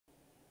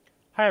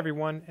Hi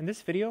everyone, in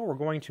this video we're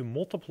going to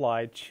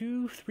multiply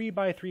two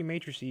 3x3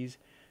 matrices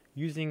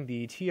using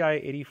the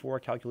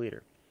TI-84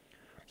 calculator.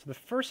 So the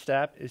first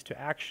step is to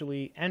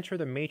actually enter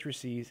the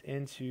matrices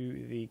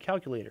into the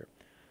calculator.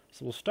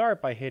 So we'll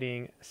start by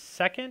hitting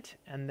second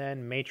and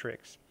then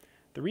matrix.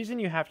 The reason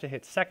you have to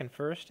hit second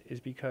first is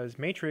because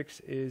matrix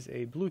is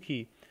a blue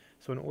key.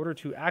 So in order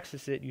to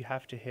access it you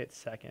have to hit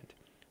second.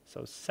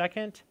 So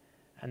second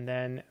and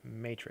then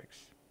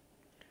matrix.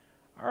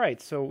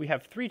 Alright, so we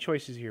have three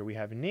choices here. We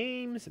have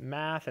names,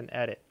 math, and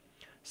edit.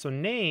 So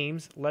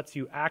names lets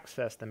you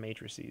access the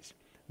matrices.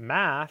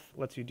 Math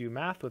lets you do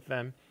math with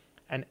them.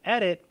 And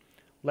edit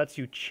lets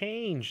you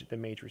change the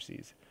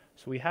matrices.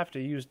 So we have to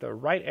use the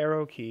right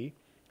arrow key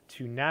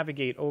to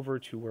navigate over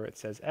to where it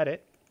says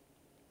edit.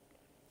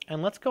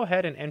 And let's go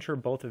ahead and enter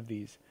both of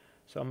these.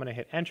 So I'm going to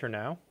hit enter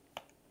now.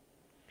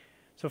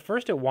 So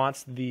first it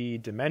wants the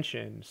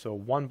dimension. So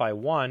 1 by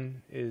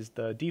 1 is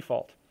the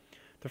default.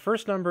 The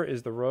first number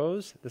is the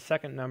rows, the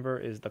second number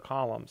is the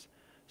columns.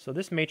 So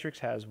this matrix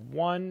has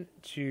 1,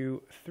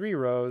 2, 3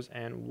 rows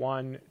and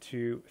 1,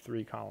 2,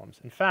 3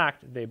 columns. In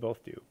fact, they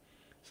both do.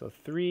 So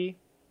 3,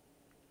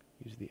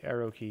 use the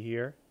arrow key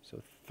here, so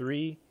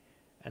 3,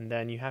 and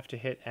then you have to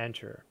hit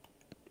enter.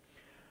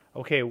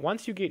 Okay,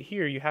 once you get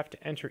here, you have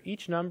to enter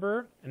each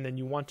number, and then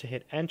you want to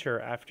hit enter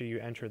after you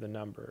enter the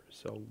number.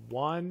 So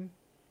 1,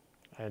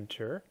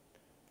 enter,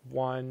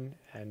 1,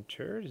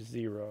 enter,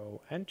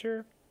 0,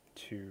 enter,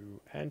 2,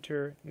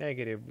 enter,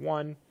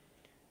 -1,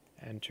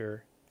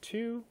 enter,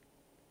 2,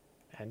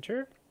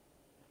 enter,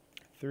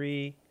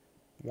 3,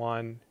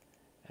 1,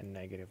 and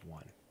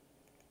 -1.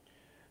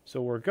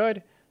 So we're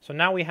good. So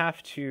now we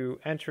have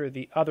to enter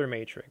the other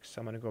matrix.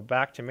 So I'm going to go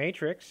back to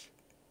matrix,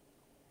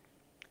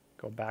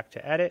 go back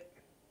to edit,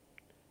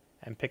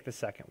 and pick the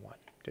second one.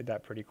 Did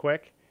that pretty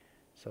quick.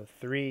 So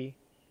 3,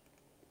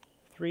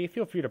 3.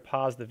 Feel free to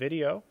pause the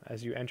video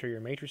as you enter your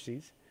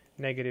matrices.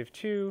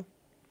 -2,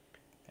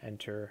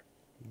 enter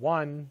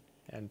 1,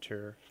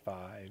 enter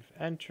 5,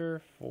 enter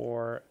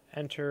 4,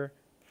 enter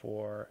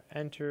 4,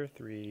 enter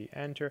 3,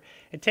 enter.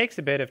 It takes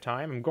a bit of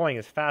time. I'm going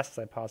as fast as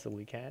I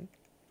possibly can.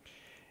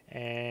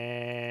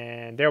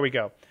 And there we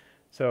go.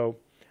 So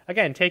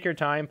again, take your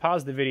time,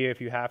 pause the video if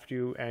you have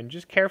to, and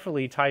just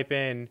carefully type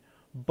in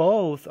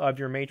both of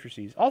your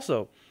matrices.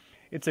 Also,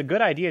 it's a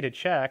good idea to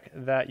check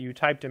that you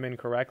typed them in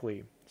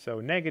correctly.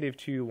 So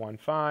 -2, 1,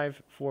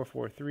 5, 4,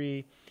 4,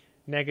 3,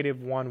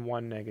 -1,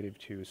 1,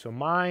 -2. So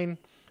mine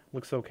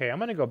looks okay. I'm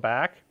going to go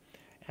back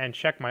and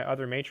check my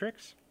other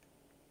matrix.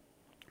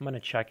 I'm going to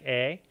check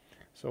A.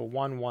 So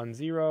 1, 1,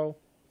 0,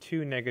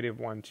 2,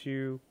 -1,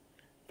 2,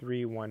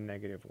 3, 1,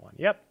 -1.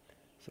 Yep.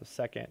 So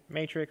second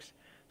matrix.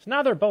 So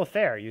now they're both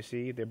there, you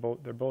see. They're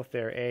both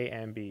there, A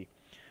and B.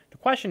 The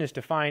question is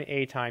to find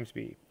A times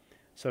B.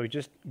 So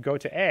just go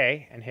to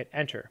A and hit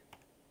enter.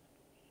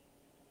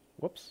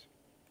 Whoops.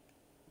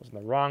 Was in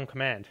the wrong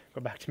command.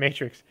 Go back to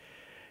matrix.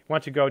 You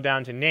want to go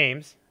down to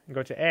names and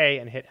go to A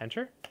and hit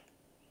enter.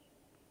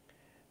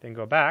 Then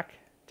go back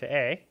to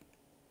A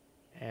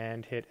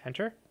and hit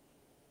enter.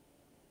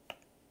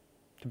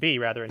 To B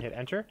rather, and hit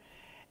enter.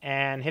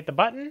 And hit the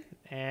button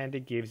and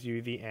it gives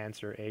you the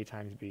answer A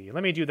times B.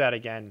 Let me do that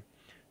again.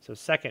 So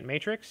second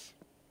matrix,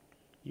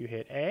 you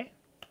hit A.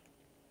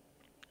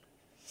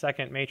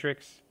 Second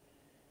matrix,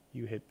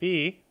 you hit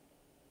B.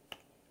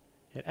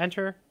 Hit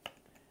enter.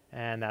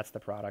 And that's the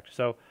product.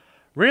 So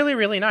really,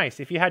 really nice.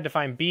 If you had to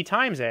find B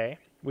times A,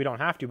 we don't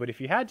have to, but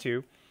if you had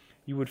to,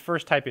 you would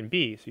first type in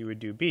B. So you would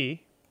do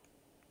B,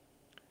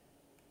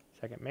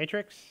 second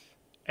matrix,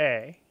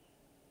 A,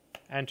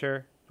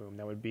 enter, boom.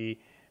 That would be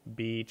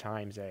B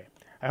times A.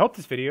 I hope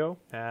this video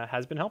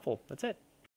has been helpful. That's it.